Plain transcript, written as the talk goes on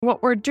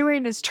what we're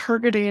doing is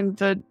targeting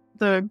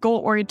the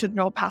goal-oriented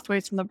neural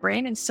pathways in the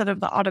brain instead of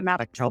the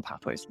automatic neural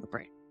pathways in the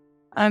brain.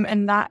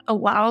 And that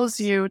allows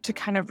you to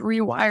kind of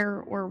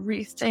rewire or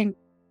rethink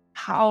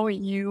how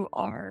you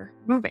are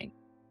moving.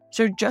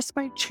 So just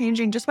by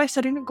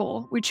setting a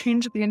goal, we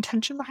change the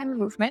intention behind the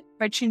movement.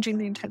 By changing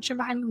the intention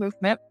behind the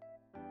movement,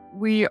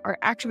 we are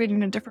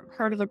activating a different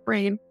part of the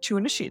brain to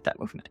initiate that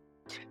movement.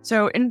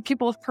 So in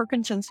people with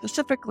Parkinson's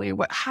specifically,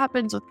 what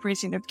happens with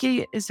freezing of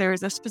gait is there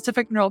is a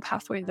specific neural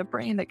pathway in the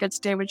brain that gets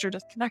damaged or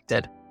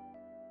disconnected.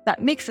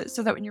 That makes it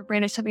so that when your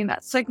brain is sending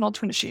that signal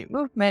to initiate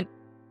movement,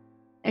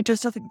 it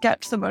just doesn't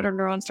get to the motor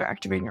neurons to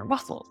activating your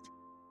muscles.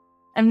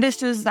 And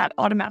this is that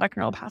automatic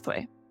neural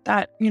pathway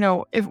that,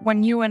 if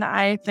when you and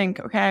I think,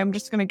 okay, I'm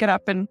just going to get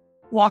up and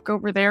walk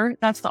over there,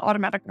 that's the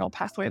automatic neural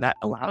pathway that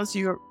allows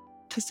you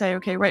to say,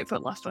 okay, right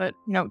foot, left foot,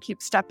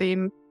 keep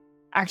stepping,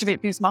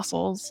 activate these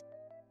muscles.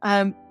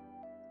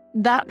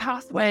 That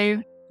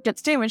pathway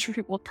gets damaged for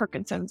people with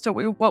Parkinson's. So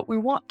what we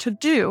want to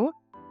do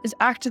is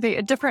activate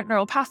a different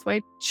neural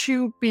pathway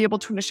to be able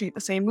to initiate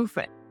the same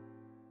movement.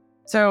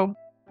 So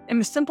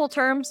in simple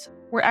terms,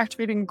 we're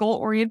activating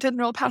goal-oriented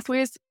neural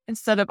pathways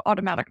instead of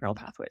automatic neural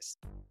pathways.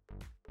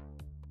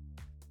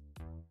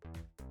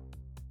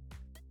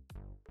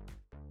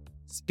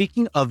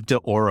 Speaking of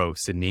d'Oro,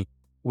 Sydney,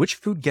 which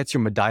food gets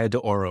your medalla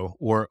d'Oro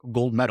or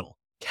gold medal?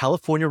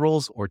 California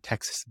rolls or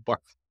Texas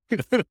bark?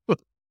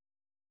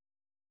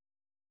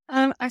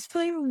 I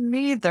feel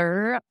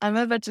neither. I'm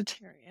a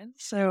vegetarian,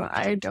 so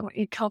I don't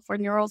eat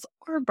California rolls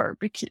or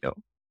barbecue.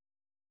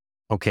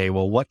 Okay,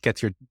 well, what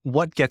gets your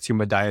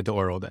medalla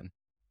d'Oro then?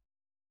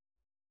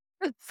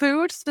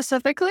 Food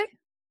specifically?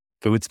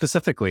 Food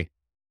specifically.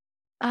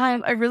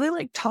 I really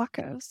like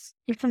tacos.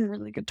 There's some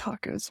really good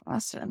tacos in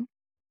Austin.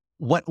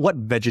 What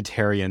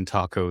vegetarian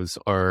tacos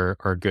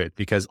are good?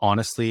 Because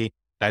honestly,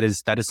 that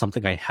is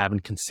something I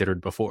haven't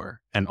considered before.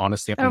 And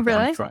honestly, I'm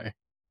down to try.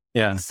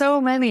 Yeah. So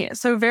many.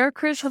 So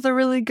Veracruz has a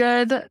really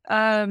good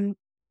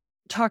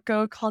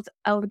taco called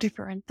El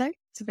Diferente.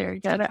 It's very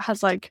good. It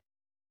has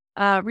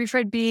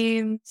refried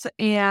beans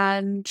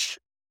and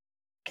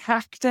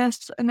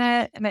cactus in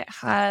it, and it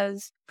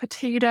has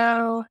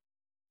potato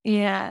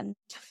and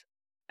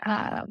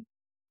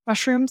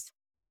mushrooms.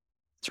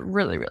 It's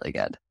really, really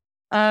good.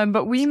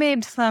 But we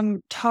made some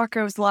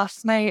tacos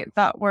last night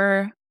that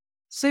were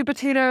sweet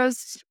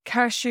potatoes,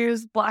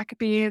 cashews, black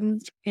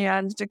beans,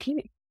 and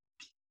zucchini.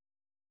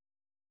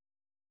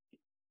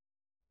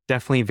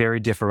 Definitely very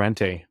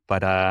differente,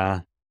 but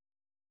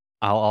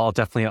I'll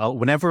definitely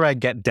whenever I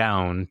get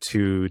down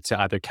to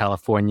either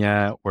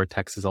California or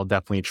Texas, I'll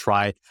definitely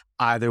try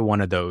either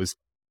one of those.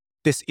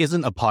 This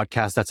isn't a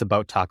podcast that's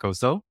about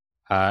tacos though,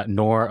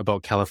 nor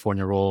about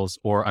California rolls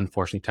or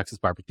unfortunately Texas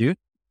barbecue,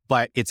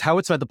 but it's How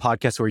It's Med, the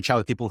podcast where we chat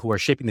with people who are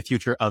shaping the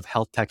future of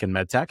health tech and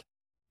med tech.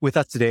 With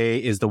us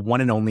today is the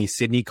one and only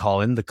Sydney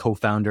Collin, the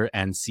co-founder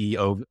and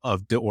CEO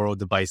of d'Oro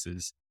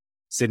Devices.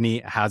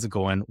 Sydney, how's it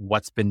going?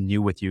 What's been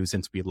new with you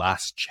since we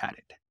last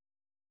chatted?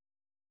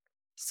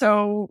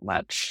 So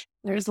much.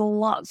 There's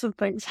lots of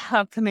things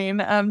happening.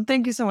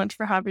 Thank you so much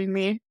for having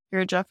me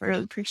here, Jeff. I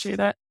really appreciate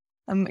it.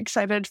 I'm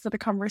excited for the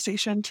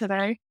conversation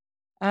today.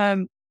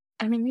 What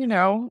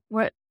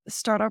the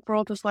startup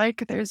world is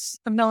like. There's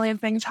a million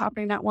things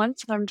happening at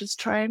once, and I'm just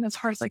trying as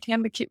hard as I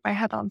can to keep my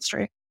head on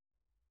straight.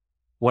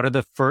 What are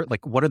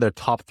the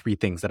top 3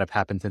 things that have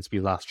happened since we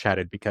last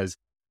chatted? Because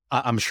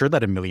I'm sure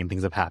that a million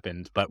things have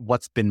happened, but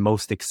what's been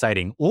most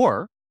exciting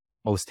or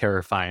most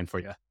terrifying for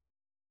you?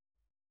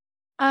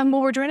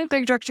 Well, we're doing a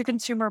big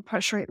direct-to-consumer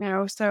push right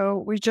now.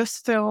 So we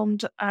just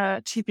filmed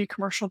a TV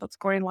commercial that's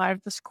going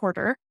live this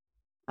quarter.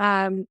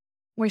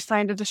 We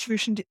signed a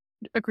distribution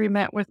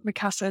agreement with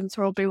McKesson,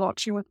 so we'll be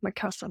launching with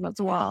McKesson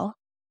as well,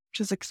 which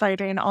is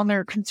exciting on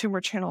their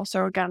consumer channel.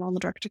 So again, on the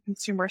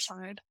direct-to-consumer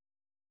side.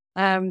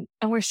 And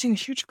we're seeing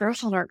huge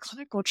growth on our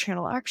clinical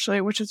channel,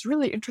 actually, which is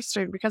really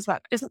interesting because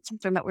that isn't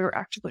something that we were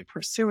actively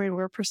pursuing. We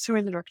were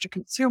pursuing the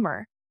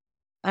direct-to-consumer.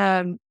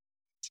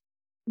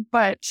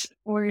 But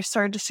we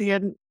started to see a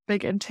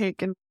big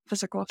intake in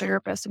physical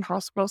therapists and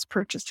hospitals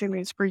purchasing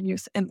these for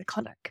use in the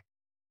clinic.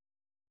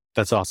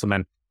 That's awesome.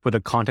 And for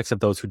the context of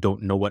those who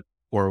don't know what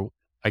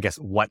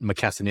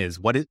McKesson is,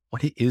 what is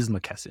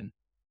McKesson?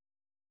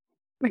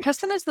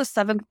 McKesson is the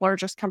 7th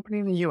largest company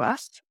in the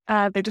U.S.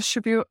 They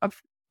distribute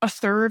a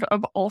third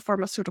of all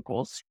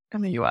pharmaceuticals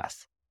in the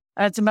U.S.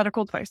 It's a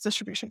medical device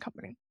distribution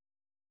company.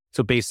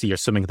 So basically, you're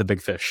swimming with the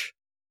big fish.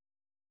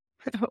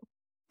 It's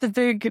a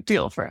big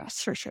deal for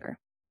us, for sure.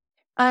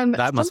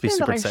 That must be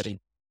super exciting.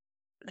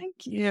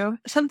 Thank you.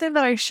 Something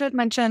that I should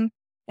mention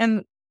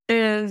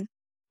is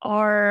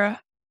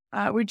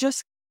we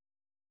just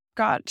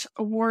got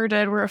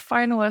awarded, we're a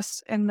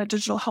finalist in the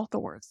Digital Health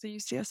Awards, the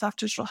UCSF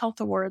Digital Health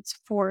Awards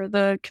for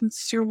the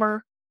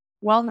consumer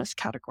wellness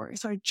category.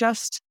 So I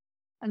just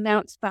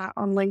announced that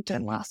on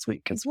LinkedIn last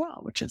week as well,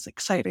 which is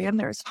exciting. And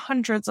there's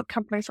hundreds of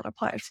companies that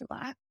applied for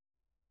that.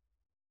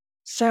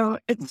 So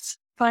it's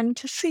fun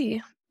to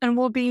see. And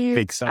we'll be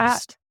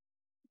at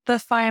the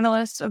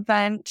finalist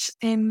event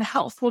in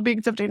Health. We'll be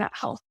exhibiting at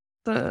Health,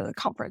 the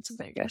conference in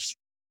Vegas.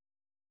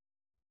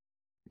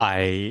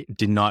 I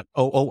did not.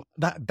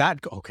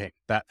 Okay.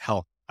 That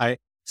helped. I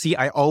see.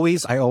 I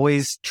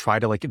always try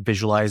to like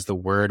visualize the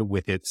word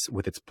with its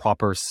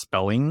proper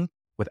spelling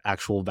with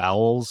actual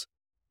vowels,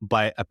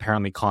 but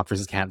apparently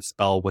conferences can't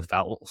spell with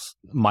vowels.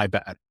 My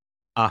bad.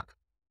 Uh,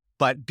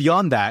 but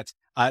beyond that,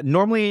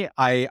 normally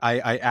I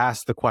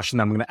ask the question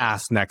that I'm going to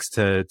ask next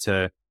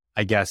to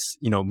I guess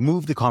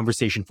move the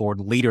conversation forward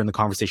later in the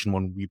conversation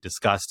when we've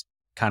discussed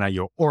kind of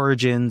your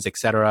origins,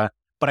 etc.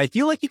 But I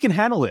feel like you can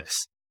handle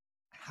this.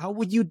 How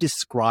would you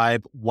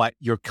describe what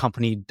your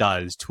company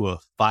does to a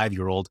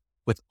 5-year-old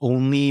with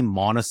only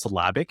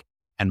monosyllabic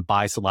and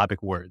bisyllabic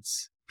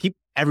words?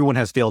 Everyone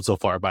has failed so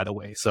far, by the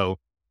way. So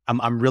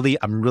I'm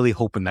really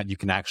hoping that you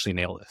can actually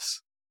nail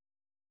this.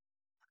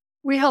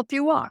 We help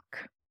you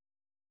walk.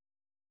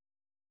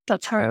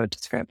 That's how I would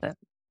describe it.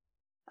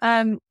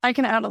 I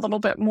can add a little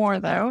bit more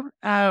though.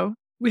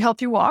 We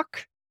help you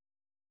walk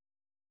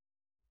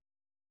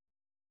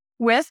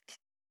with,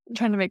 I'm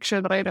trying to make sure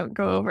that I don't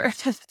go over.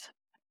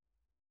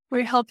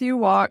 We help you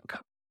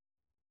walk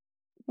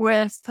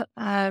with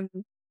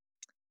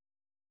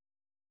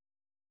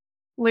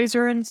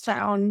laser and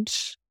sound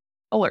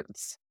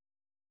alerts,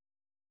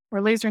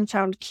 or laser and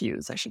sound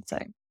cues, I should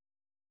say.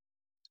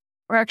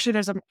 Or actually,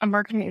 there's a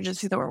marketing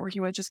agency that we're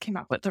working with just came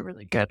up with a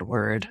really good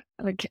word.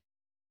 Like,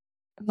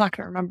 I'm not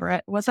going to remember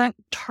it. It wasn't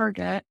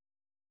target.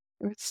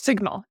 It was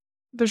signal.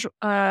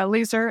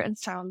 Laser and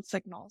sound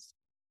signals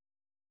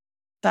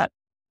that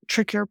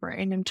trick your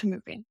brain into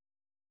moving.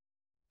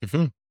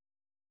 Mm-hmm.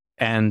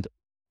 And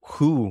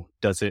who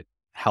does it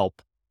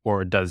help,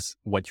 or does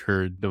what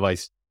your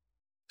device?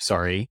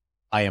 Sorry,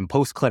 I am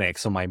post-clinic,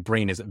 so my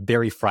brain is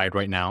very fried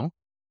right now.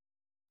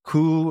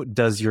 Who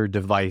does your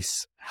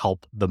device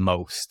help the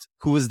most?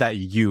 Who is that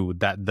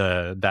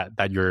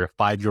that your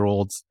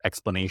 5-year-old's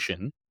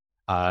explanation?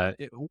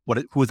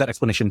 Who is that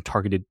explanation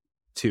targeted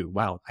to?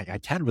 Wow, I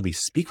can't really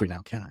speak right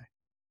now, can I?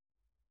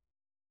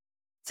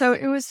 So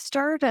it was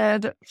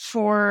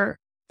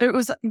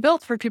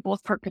built for people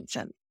with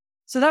Parkinson's.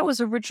 So that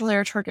was originally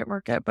our target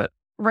market, but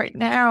right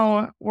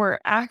now we're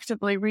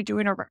actively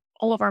redoing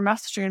all of our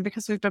messaging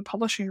because we've been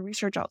publishing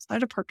research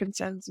outside of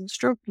Parkinson's and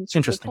stroke and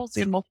cerebral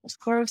palsy and multiple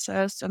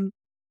sclerosis and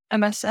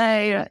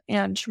MSA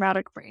and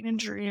traumatic brain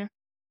injury.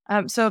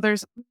 So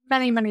there's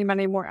many, many,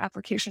 many more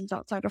applications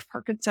outside of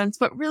Parkinson's,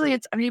 but really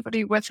it's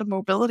anybody with a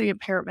mobility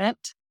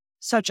impairment,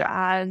 such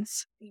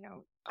as,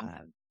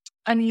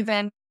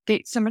 uneven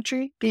gait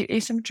symmetry, gait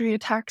asymmetry,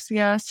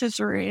 ataxia,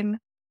 scissoring,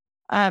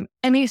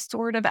 any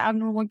sort of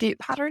abnormal gait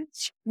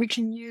patterns. We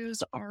can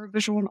use our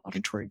visual and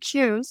auditory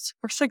cues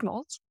or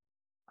signals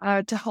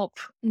to help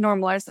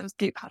normalize those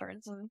gait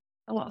patterns and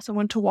allow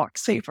someone to walk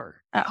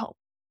safer at home.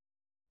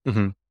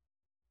 Mm-hmm.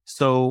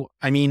 So,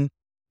 I mean,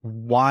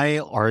 why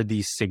are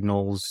these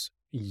signals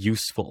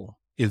useful?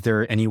 Is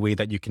there any way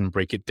that you can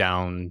break it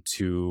down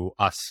to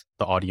us,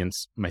 the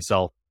audience,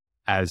 myself,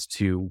 as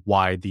to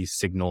why these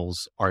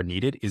signals are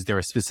needed? Is there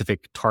a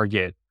specific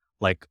target,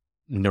 like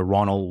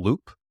neuronal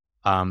loop,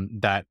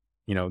 that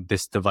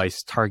this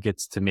device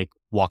targets to make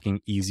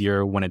walking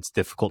easier when it's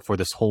difficult for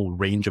this whole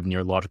range of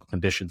neurological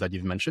conditions that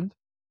you've mentioned?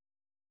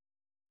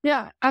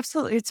 Yeah,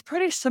 absolutely. It's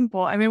pretty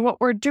simple. I mean,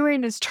 what we're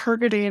doing is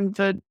targeting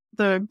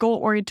the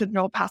goal-oriented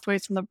neural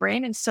pathways in the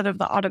brain instead of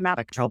the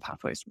automatic neural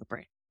pathways in the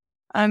brain.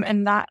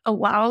 And that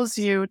allows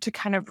you to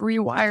kind of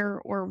rewire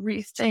or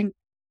rethink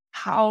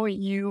how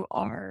you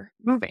are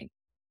moving.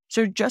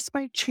 So just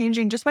by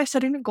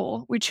setting a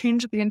goal, we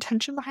change the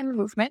intention behind the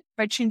movement.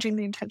 By changing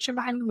the intention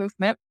behind the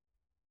movement,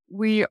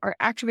 we are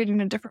activating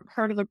a different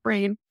part of the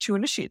brain to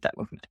initiate that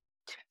movement.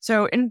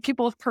 So in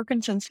people with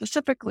Parkinson's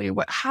specifically,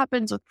 what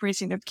happens with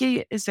freezing of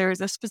gait is there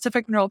is a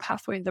specific neural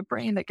pathway in the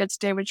brain that gets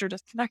damaged or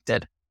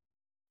disconnected.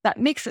 That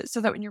makes it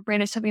so that when your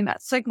brain is sending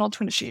that signal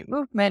to initiate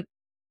movement,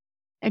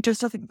 it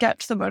just doesn't get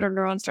to the motor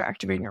neurons to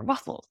activating your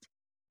muscles.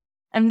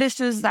 And this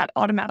is that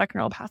automatic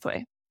neural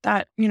pathway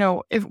that,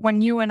 if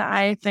when you and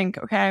I think,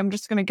 okay, I'm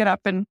just going to get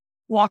up and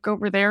walk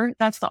over there,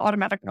 that's the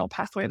automatic neural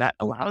pathway that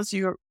allows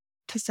you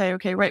to say,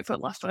 okay, right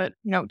foot, left foot,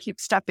 keep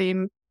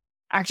stepping,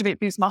 activate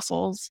these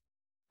muscles.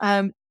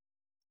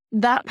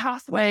 That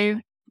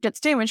pathway gets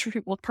damaged for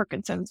people with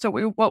Parkinson's. So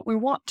what we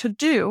want to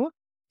do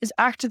is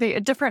activate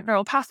a different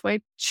neural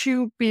pathway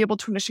to be able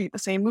to initiate the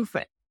same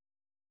movement.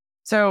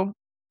 So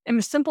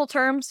in simple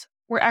terms,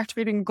 we're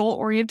activating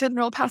goal-oriented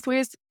neural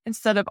pathways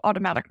instead of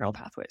automatic neural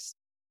pathways.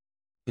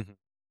 Mm-hmm.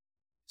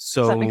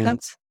 So does that make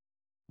sense?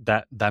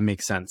 That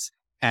makes sense.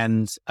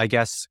 And I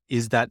guess,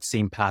 is that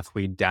same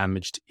pathway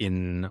damaged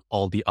in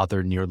all the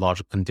other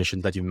neurological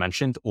conditions that you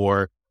mentioned,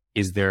 or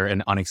is there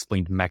an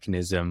unexplained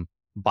mechanism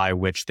by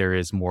which there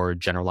is more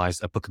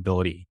generalized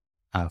applicability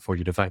for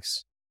your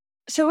device?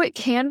 So it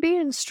can be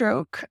in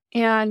stroke,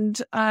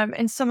 and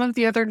in some of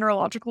the other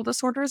neurological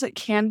disorders, it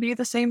can be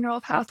the same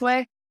neural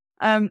pathway.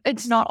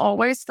 It's not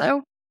always,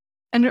 though.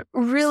 And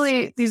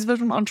really, these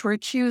visual auditory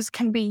cues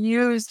can be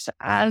used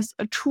as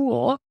a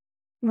tool,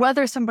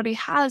 whether somebody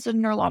has a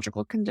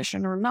neurological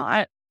condition or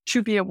not,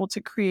 to be able to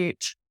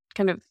create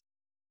kind of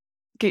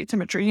gait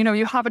symmetry.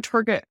 You have a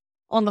target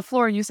on the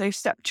floor, you say,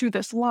 step to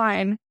this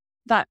line.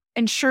 that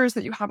ensures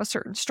that you have a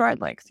certain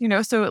stride length,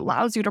 so it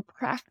allows you to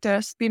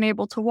practice being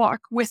able to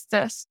walk with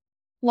this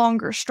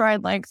longer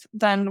stride length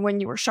than when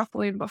you were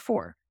shuffling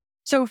before.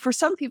 So for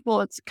some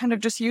people, it's kind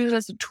of just used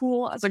as a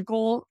tool, as a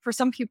goal. For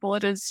some people,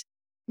 it is,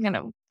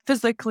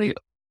 physically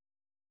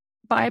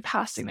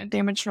bypassing a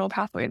damaged neural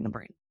pathway in the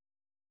brain.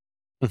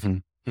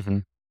 Mm-hmm. Mm-hmm.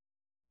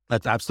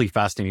 That's absolutely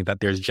fascinating that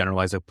there's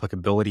generalized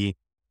applicability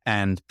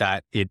and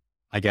that it,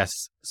 I guess,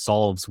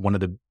 solves one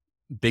of the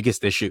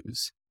biggest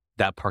issues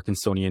that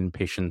Parkinsonian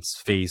patients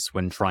face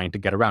when trying to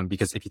get around.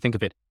 Because if you think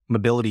of it,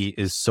 mobility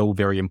is so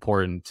very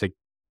important to,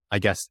 I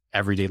guess,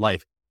 everyday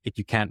life. If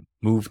you can't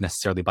move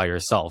necessarily by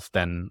yourself,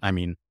 then,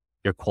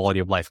 your quality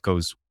of life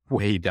goes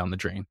way down the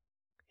drain.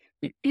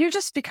 You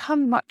just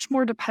become much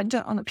more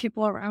dependent on the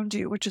people around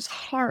you, which is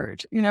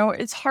hard.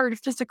 It's hard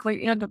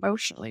physically and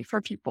emotionally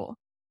for people.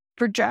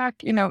 For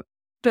Jack,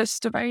 this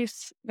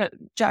device that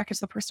Jack is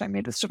the person I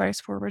made this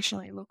device for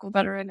originally, local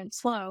veteran and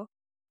slow.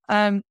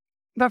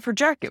 But for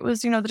Jack, it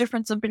was, the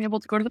difference of being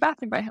able to go to the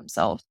bathroom by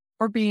himself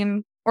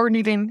or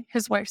needing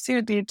his wife's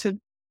sanity to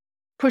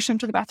push him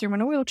to the bathroom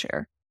in a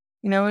wheelchair.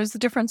 It was the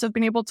difference of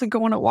being able to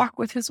go on a walk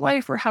with his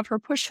wife or have her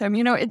push him.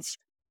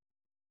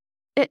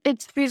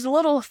 It's these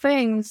little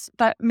things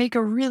that make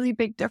a really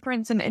big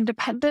difference in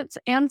independence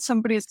and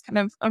somebody's kind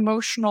of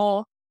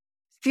emotional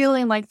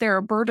feeling like they're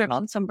a burden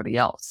on somebody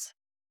else.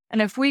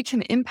 And if we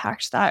can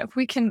impact that, if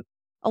we can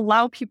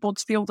allow people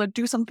to be able to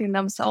do something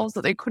themselves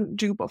that they couldn't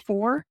do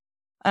before,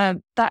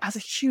 that has a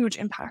huge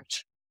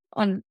impact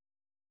on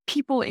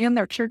people and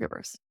their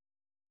caregivers.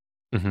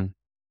 Mm-hmm.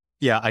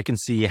 Yeah, I can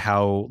see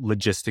how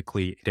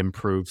logistically it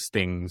improves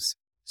things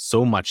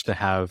so much to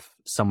have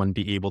someone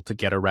be able to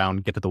get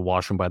around, get to the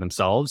washroom by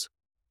themselves,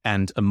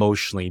 and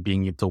emotionally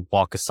being able to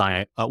walk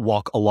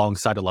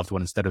alongside a loved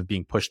one instead of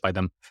being pushed by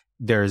them.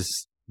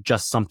 There's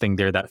just something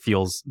there that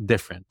feels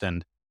different.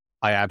 And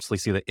I absolutely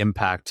see the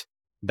impact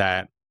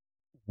that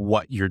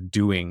what you're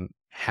doing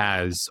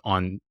has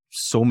on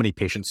so many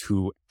patients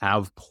who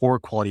have poor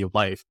quality of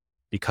life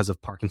because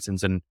of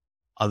Parkinson's and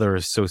other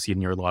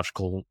associated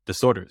neurological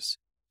disorders.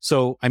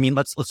 So,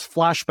 let's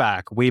flash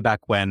back way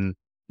back when,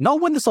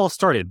 not when this all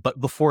started, but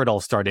before it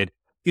all started.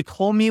 You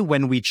told me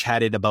when we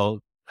chatted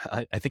about,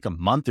 I think a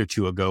month or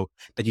two ago,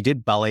 that you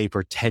did ballet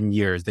for 10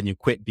 years, then you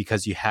quit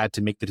because you had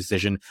to make the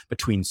decision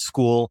between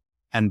school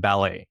and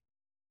ballet.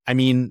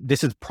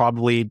 This is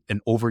probably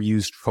an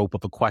overused trope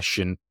of a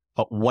question,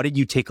 but what did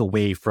you take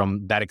away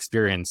from that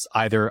experience,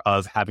 either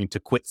of having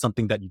to quit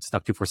something that you'd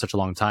stuck to for such a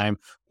long time,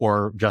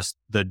 or just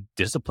the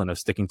discipline of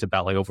sticking to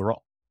ballet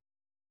overall?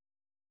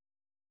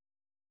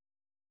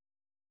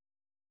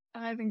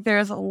 I think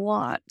there's a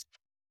lot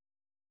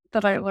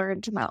that I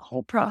learned in that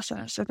whole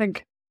process. I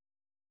think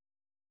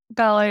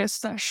ballet,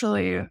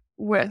 especially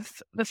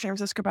with the San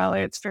Francisco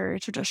Ballet, it's very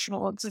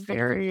traditional. It's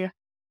very,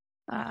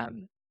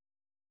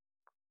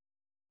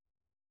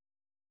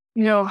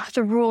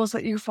 the rules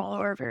that you follow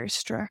are very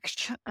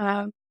strict.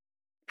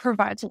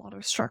 Provides a lot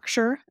of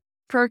structure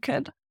for a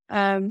kid.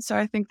 So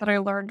I think that I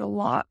learned a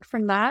lot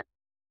from that,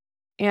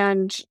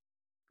 and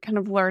kind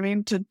of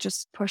learning to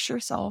just push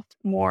yourself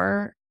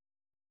more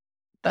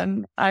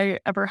than I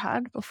ever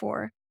had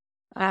before,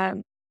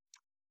 in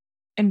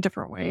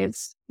different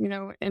ways,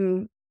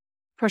 in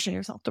pushing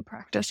yourself to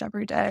practice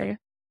every day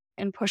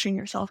and pushing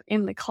yourself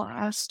in the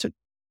class to,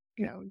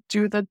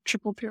 do the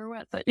triple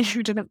pirouette that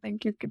you didn't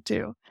think you could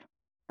do.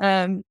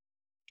 I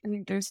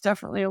think there's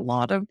definitely a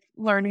lot of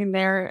learning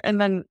there.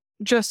 And then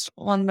just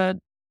on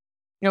the,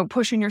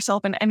 pushing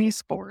yourself in any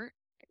sport,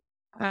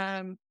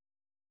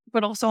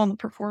 but also on the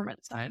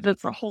performance side,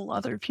 that's a whole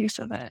other piece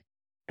of it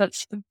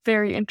that's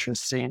very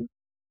interesting.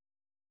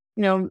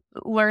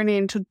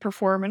 Learning to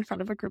perform in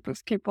front of a group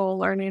of people,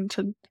 learning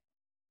to,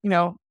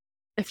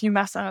 if you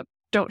mess up,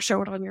 don't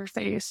show it on your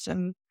face,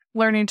 and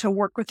learning to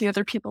work with the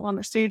other people on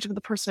the stage. If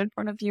the person in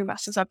front of you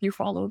messes up, you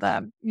follow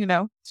them,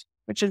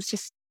 which is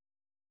just,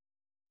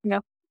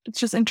 it's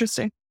just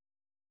interesting.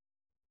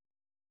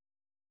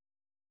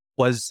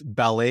 Was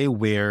ballet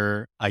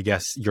where, I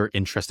guess, your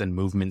interest in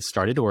movement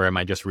started, or am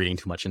I just reading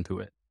too much into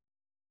it?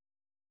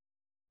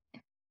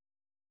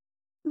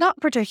 Not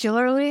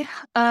particularly.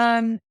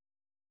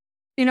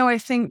 I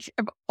think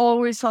I've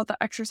always thought that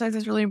exercise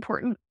is really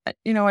important.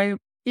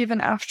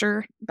 Even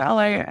after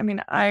ballet,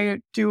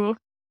 I do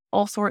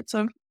all sorts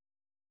of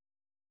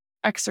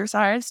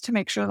exercise to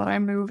make sure that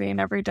I'm moving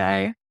every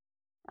day.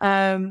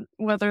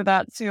 Whether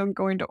that's,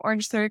 going to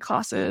Orange Theory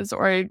classes,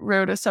 or I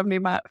rode a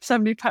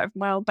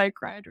 75-mile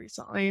bike ride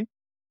recently.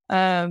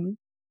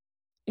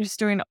 Just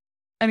doing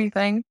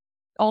anything,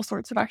 all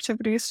sorts of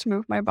activities to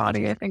move my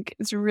body, I think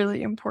is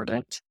really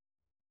important.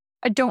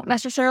 I don't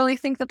necessarily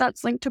think that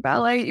that's linked to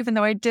ballet, even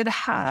though I did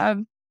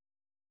have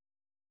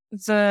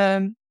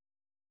the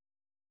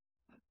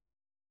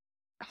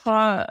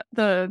habit,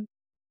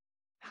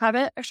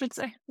 I should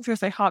say. I was going to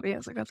say hobby. I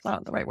was like, that's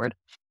not the right word.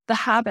 The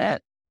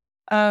habit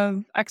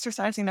of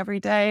exercising every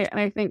day. And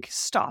I think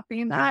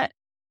stopping that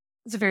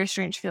is a very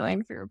strange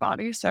feeling for your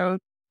body. So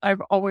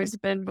I've always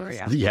been very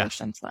active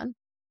since then.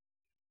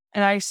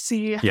 And I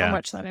see how Yeah.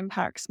 much that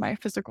impacts my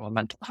physical and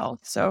mental health.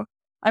 So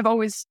I've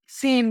always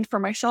seen for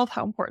myself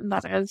how important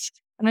that is.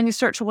 And then you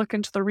start to look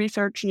into the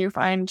research and you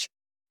find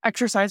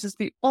exercise is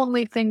the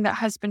only thing that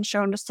has been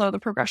shown to slow the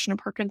progression of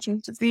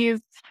Parkinson's disease.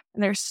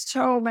 And there's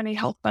so many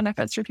health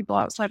benefits for people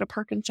outside of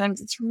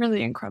Parkinson's. It's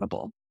really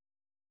incredible.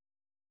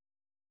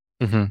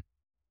 hmm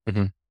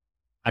hmm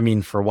I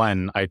mean, for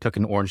one, I took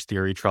an Orange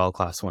Theory trial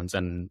class once,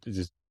 and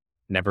just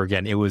never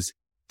again. It was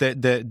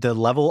the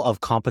level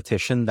of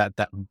competition that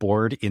that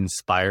board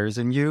inspires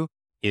in you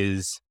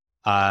is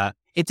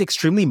it's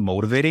extremely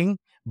motivating,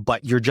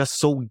 but you're just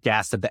so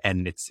gassed at the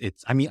end.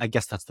 It's. I mean, I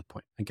guess that's the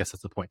point. I guess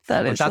that's the point.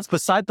 That But is that's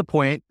beside the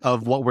point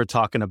of what we're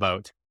talking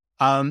about.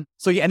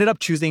 So you ended up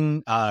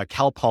choosing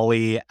Cal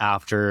Poly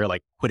after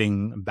like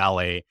quitting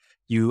ballet.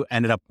 You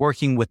ended up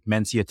working with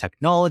Mencia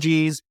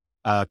Technologies,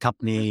 a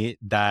company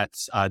that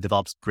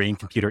develops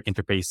brain-computer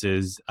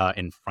interfaces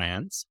in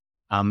France.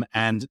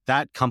 And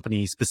that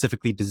company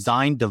specifically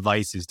designed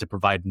devices to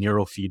provide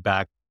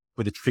neurofeedback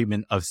for the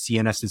treatment of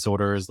CNS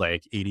disorders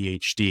like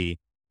ADHD.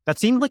 That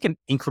seemed like an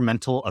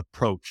incremental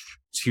approach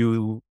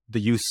to the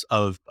use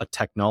of a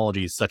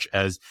technology such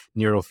as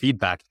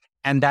neurofeedback.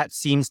 And that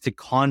seems to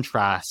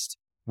contrast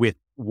with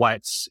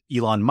what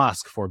Elon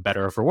Musk, for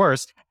better or for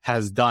worse,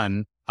 has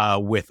done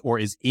with or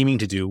is aiming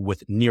to do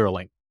with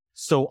Neuralink.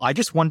 So I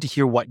just wanted to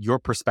hear what your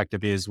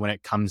perspective is when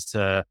it comes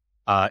to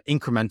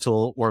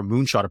incremental or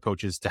moonshot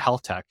approaches to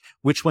health tech.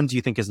 Which one do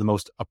you think is the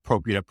most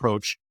appropriate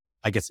approach,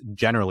 I guess,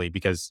 generally?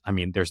 Because, I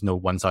mean, there's no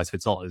one size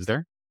fits all, is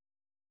there?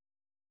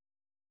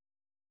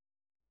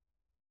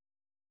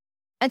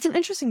 It's an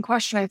interesting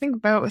question. I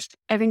think both.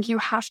 I think you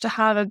have to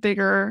have a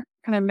bigger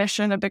kind of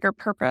mission, a bigger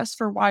purpose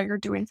for why you're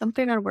doing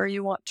something and where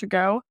you want to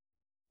go.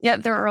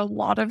 Yet there are a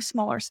lot of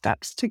smaller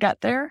steps to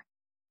get there.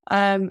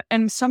 And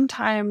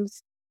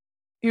sometimes,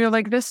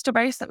 like this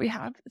device that we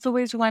have, it's a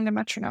laser line and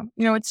metronome.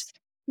 It's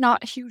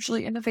not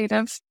hugely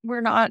innovative.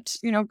 We're not,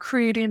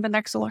 creating the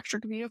next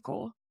electric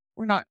vehicle.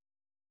 We're not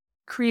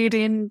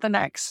creating the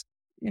next,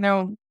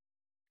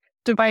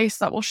 device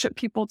that will ship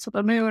people to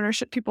the moon or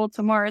ship people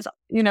to Mars.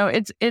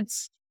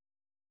 It's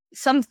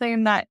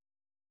something that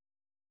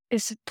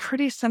is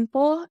pretty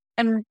simple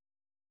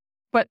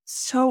but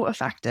so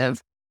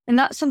effective. And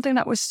that's something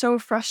that was so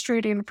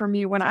frustrating for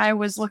me when I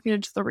was looking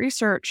into the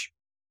research.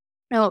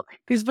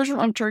 These visual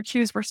auditory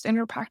cues were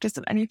standard practice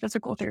in any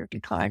physical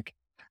therapy clinic.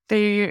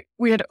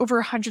 We had over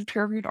 100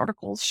 peer-reviewed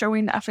articles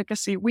showing the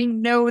efficacy. We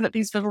know that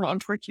these visual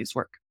auditory cues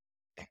work.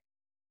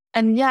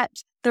 And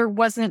yet there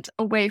wasn't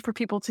a way for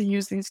people to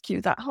use these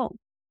cues at home.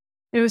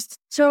 It was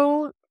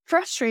so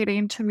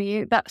frustrating to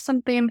me that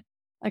something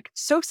like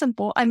so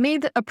simple. I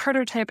made a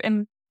prototype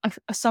in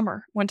a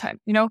summer one time,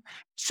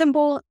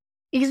 simple,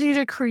 easy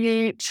to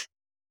create,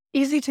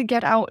 easy to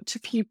get out to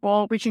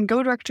people. We can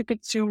go direct to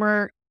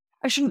consumer.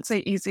 I shouldn't say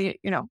easy,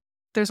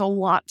 there's a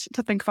lot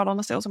to think about on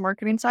the sales and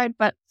marketing side,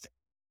 but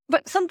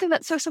something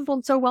that's so simple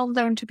and so well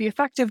known to be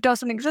effective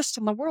doesn't exist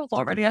in the world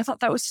already. I thought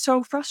that was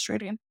so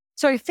frustrating.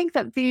 So I think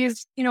that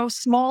these,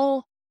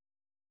 small,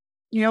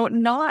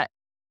 not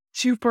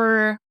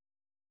super,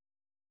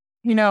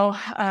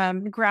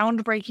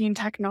 groundbreaking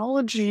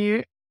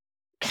technology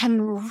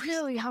can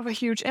really have a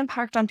huge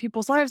impact on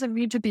people's lives and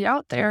need to be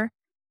out there.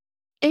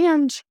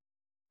 And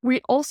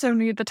we also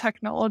need the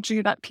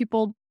technology that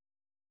people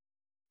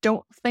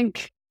don't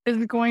think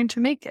is going to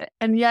make it.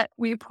 And yet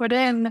we put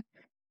in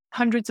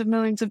hundreds of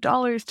millions of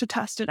dollars to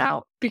test it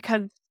out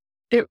because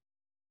it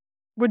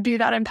would be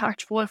that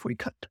impactful if we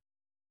could.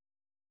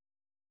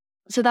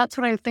 So that's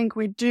what I think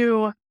we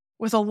do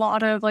with a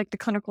lot of like the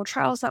clinical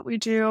trials that we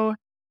do,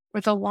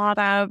 with a lot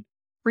of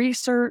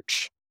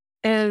research,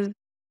 is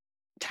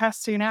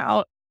testing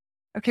out,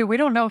 okay, we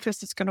don't know if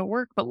this is going to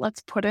work, but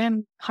let's put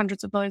in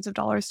hundreds of millions of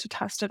dollars to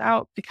test it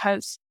out,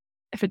 because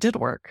if it did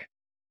work,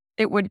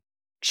 it would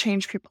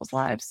change people's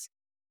lives.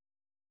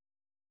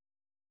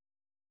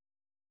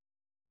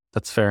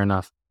 That's fair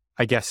enough.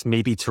 I guess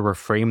maybe to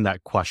reframe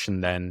that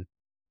question then,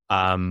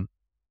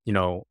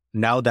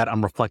 now that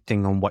I'm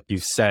reflecting on what you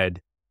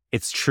said,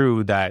 it's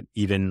true that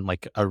even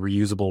like a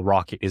reusable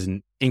rocket is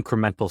an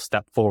incremental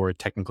step forward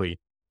technically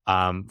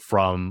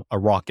from a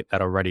rocket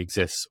that already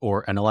exists,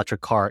 or an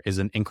electric car is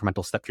an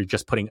incremental step. You're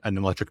just putting an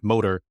electric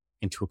motor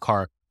into a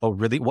car. But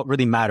really, what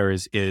really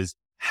matters is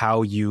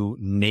how you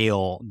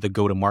nail the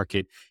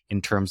go-to-market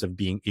in terms of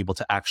being able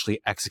to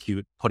actually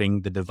execute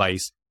putting the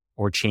device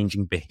or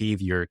changing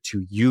behavior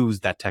to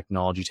use that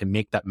technology to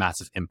make that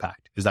massive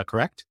impact. Is that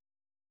correct?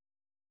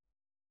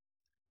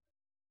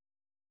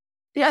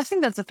 Yeah, I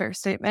think that's a fair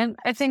statement.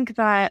 I think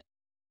that,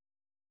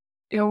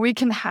 we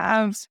can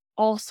have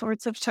all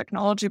sorts of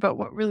technology, but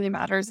what really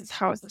matters is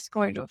how is this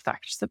going to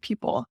affect the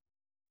people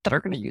that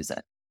are going to use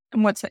it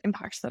and what's the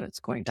impact that it's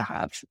going to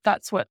have.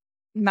 That's what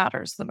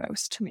matters the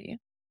most to me.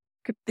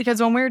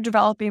 Because when we were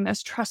developing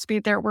this, trust me,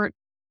 there were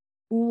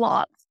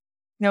lots,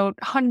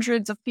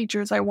 hundreds of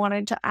features I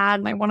wanted to add,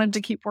 and I wanted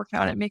to keep working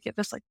on it, make it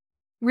this like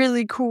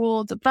really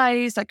cool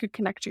device that could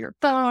connect to your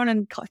phone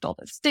and collect all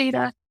this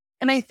data.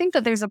 And I think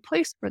that there's a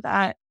place for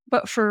that,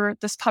 but for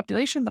this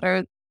population that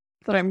are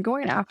that I'm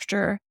going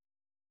after,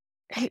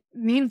 it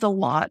means a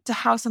lot to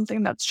have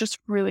something that's just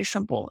really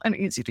simple and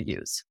easy to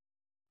use.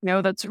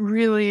 That's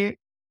really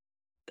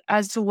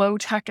as low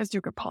tech as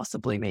you could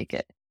possibly make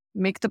it.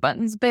 Make the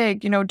buttons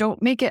big,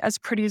 don't make it as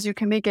pretty as you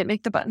can make it.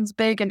 Make the buttons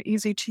big and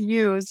easy to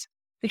use,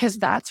 because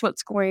that's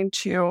what's going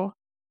to,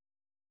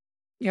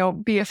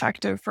 be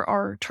effective for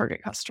our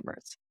target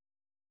customers.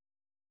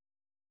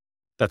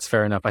 That's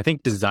fair enough. I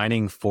think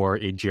designing for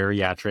a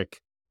geriatric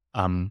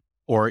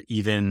or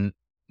even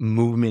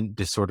movement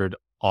disordered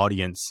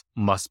audience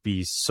must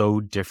be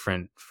so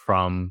different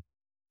from,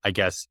 I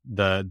guess,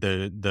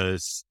 the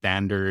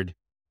standard,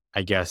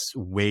 I guess,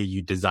 way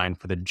you design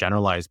for the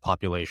generalized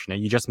population.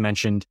 And you just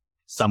mentioned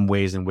some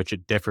ways in which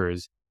it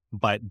differs,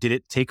 but did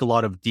it take a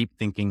lot of deep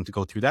thinking to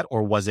go through that?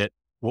 Or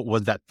what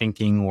was that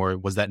thinking, or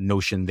was that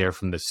notion there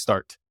from the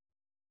start?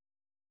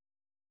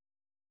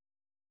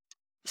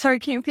 Sorry,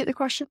 can you repeat the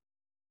question?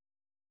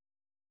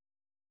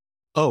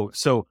 Oh,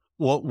 so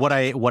what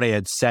I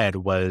had said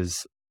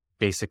was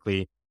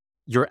basically,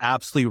 you're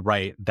absolutely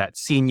right that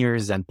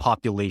seniors and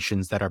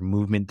populations that are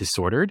movement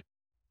disordered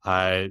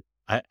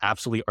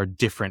absolutely are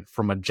different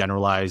from a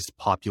generalized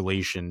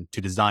population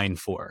to design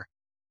for.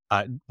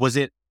 Was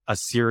it a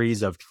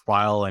series of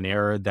trial and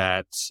error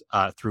that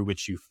through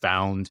which you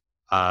found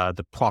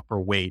the proper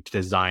way to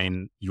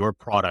design your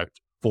product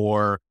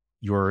for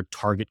your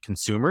target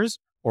consumers?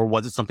 Or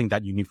was it something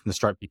that you knew from the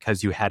start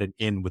because you had it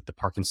in with the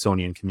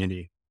Parkinsonian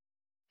community?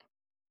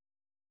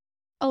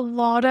 A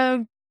lot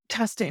of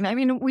testing. I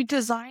mean, we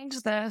designed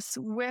this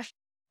with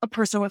a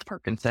person with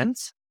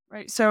Parkinson's,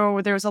 right?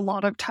 So there's a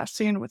lot of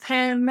testing with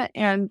him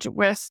and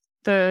with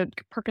the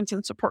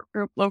Parkinson's support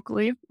group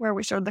locally where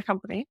we showed the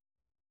company.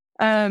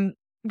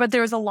 But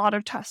there was a lot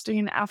of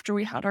testing after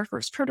we had our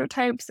first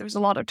prototypes. There was a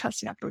lot of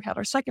testing after we had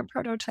our second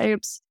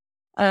prototypes.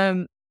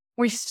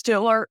 We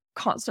still are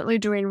constantly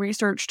doing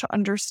research to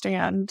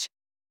understand,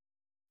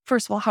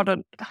 first of all,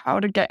 how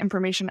to get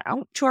information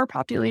out to our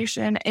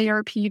population.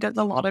 ARP does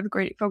a lot of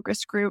great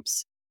focus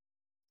groups,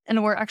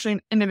 and we're actually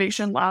an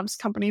innovation labs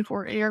company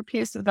for ARP.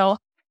 So they'll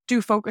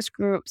do focus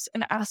groups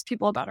and ask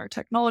people about our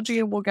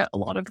technology. We'll get a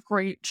lot of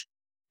great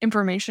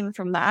information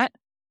from that.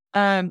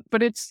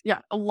 But it's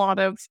a lot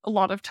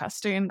of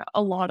testing,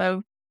 a lot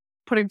of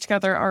putting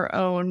together our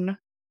own,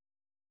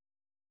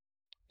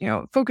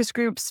 focus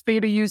groups,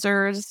 beta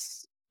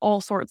users,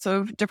 all sorts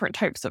of different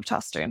types of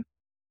testing.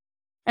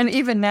 And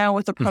even now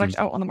with the product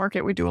out on the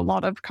market, we do a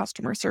lot of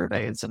customer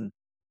surveys and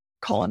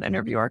call and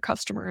interview our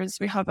customers.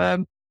 We have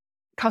a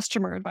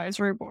customer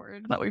advisory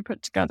board that we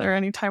put together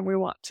anytime we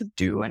want to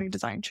do any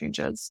design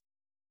changes.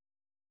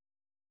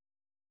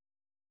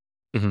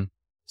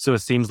 So it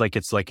seems like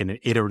it's like an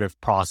iterative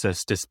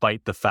process,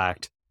 despite the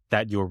fact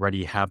that you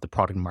already have the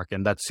product market.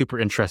 And that's super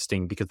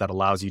interesting because that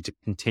allows you to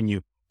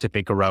continue to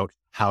figure out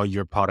how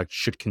your product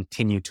should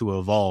continue to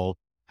evolve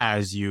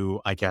as you,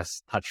 I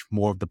guess, touch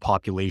more of the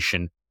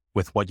population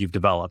with what you've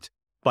developed.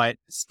 But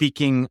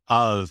speaking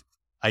of,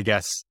 I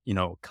guess,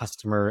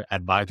 customer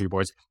advisory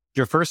boards,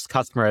 your first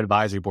customer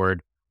advisory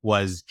board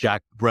was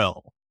Jack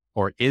Brill,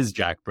 or is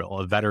Jack Brill,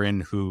 a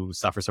veteran who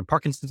suffers from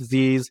Parkinson's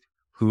disease,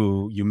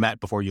 who you met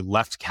before you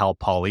left Cal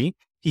Poly.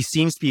 He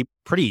seems to be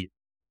pretty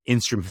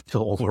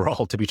instrumental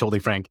overall, to be totally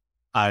frank,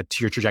 to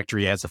your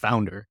trajectory as a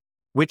founder.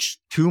 Which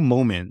two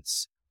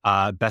moments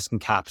best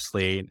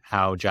encapsulate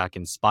how Jack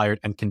inspired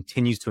and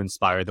continues to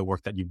inspire the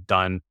work that you've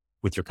done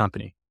with your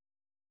company?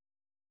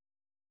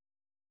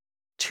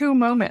 Two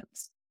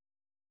moments.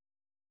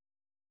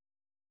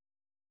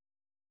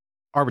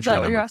 Is that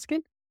what you're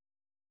asking?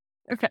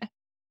 Okay.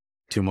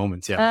 Two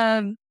moments,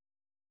 yeah.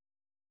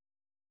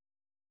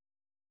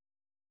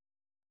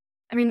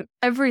 I mean,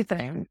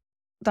 everything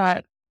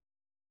that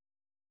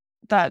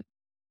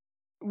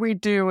we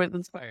do is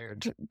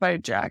inspired by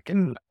Jack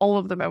and all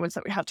of the moments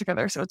that we had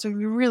together. So it's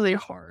really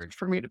hard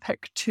for me to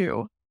pick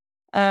two.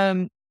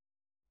 So,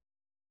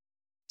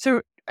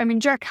 I mean,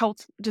 Jack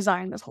helped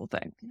design this whole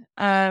thing.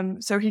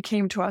 So he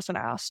came to us and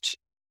asked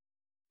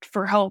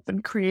for help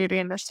in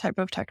creating this type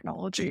of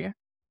technology.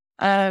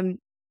 I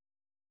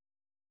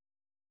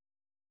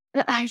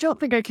don't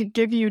think I could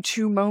give you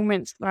two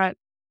moments that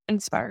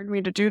inspired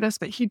me to do this,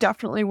 but he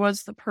definitely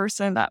was the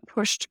person that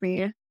pushed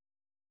me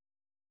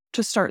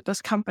to start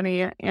this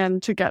company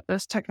and to get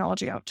this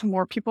technology out to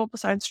more people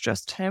besides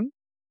just him.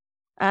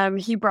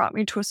 He brought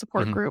me to a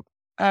support group,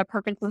 a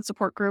Parkinson's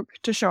support group,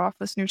 to show off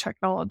this new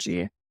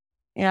technology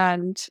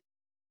and,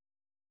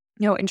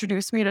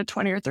 introduced me to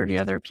 20 or 30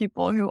 other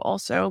people who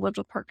also lived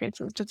with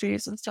Parkinson's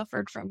disease and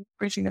suffered from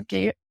bridging of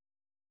gait.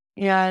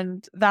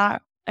 And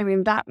that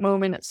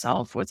moment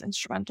itself was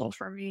instrumental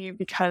for me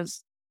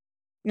because,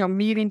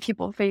 meeting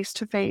people face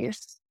to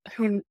face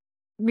who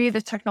need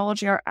the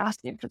technology, are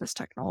asking for this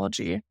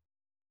technology,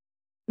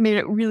 made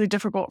it really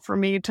difficult for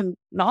me to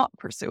not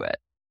pursue it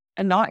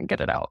and not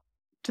get it out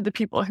to the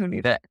people who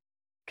need it.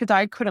 Because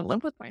I couldn't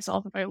live with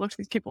myself if I looked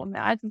these people in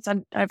the eyes and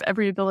said, I have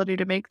every ability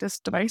to make this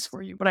device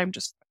for you, but I'm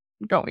just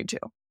going to.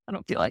 I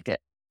don't feel like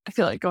it. I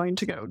feel like going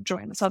to go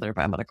join this other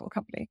biomedical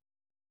company.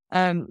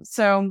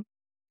 So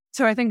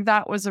I think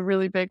that was a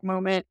really big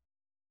moment.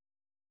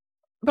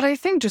 But I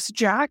think just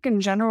Jack in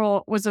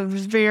general was a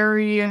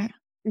very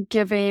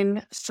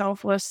giving,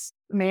 selfless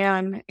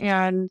man.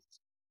 And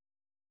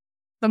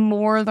the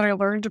more that I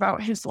learned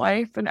about his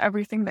life and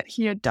everything that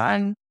he had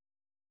done,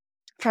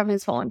 from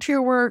his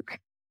volunteer work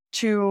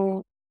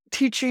to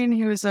teaching,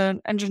 he was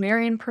an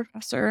engineering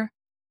professor,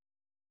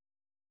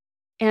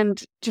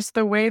 and just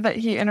the way that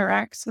he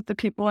interacts with the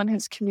people in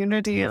his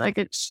community, like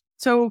it's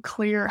so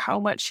clear how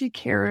much he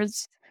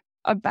cares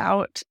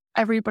about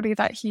everybody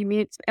that he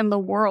meets in the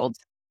world.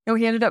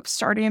 He ended up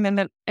starting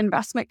an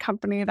investment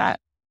company that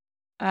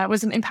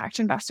was an impact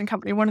investing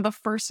company, one of the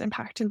first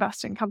impact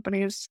investing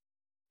companies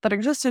that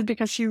existed,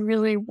 because he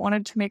really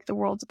wanted to make the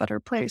world a better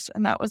place.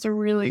 And that was a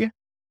really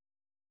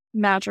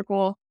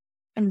magical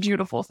and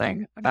beautiful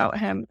thing about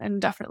him,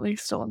 and definitely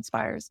still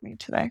inspires me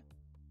today.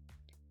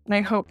 And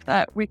I hope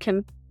that we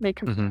can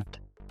make impact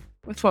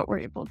with what we're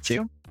able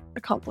to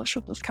accomplish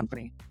with this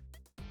company.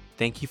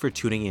 Thank you for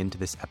tuning in to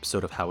this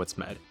episode of How It's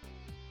Med.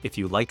 If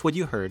you liked what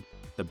you heard,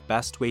 the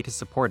best way to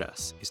support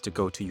us is to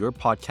go to your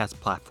podcast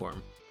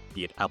platform,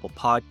 be it Apple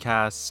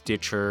Podcasts,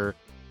 Stitcher,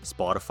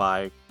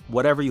 Spotify,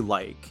 whatever you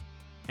like,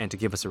 and to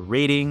give us a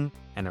rating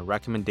and a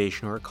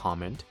recommendation or a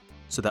comment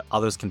so that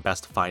others can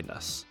best find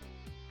us.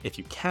 If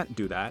you can't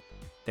do that,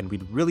 then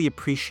we'd really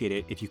appreciate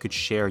it if you could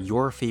share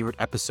your favorite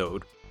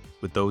episode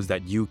with those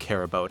that you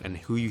care about and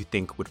who you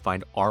think would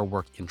find our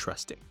work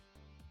interesting.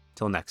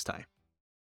 Till next time.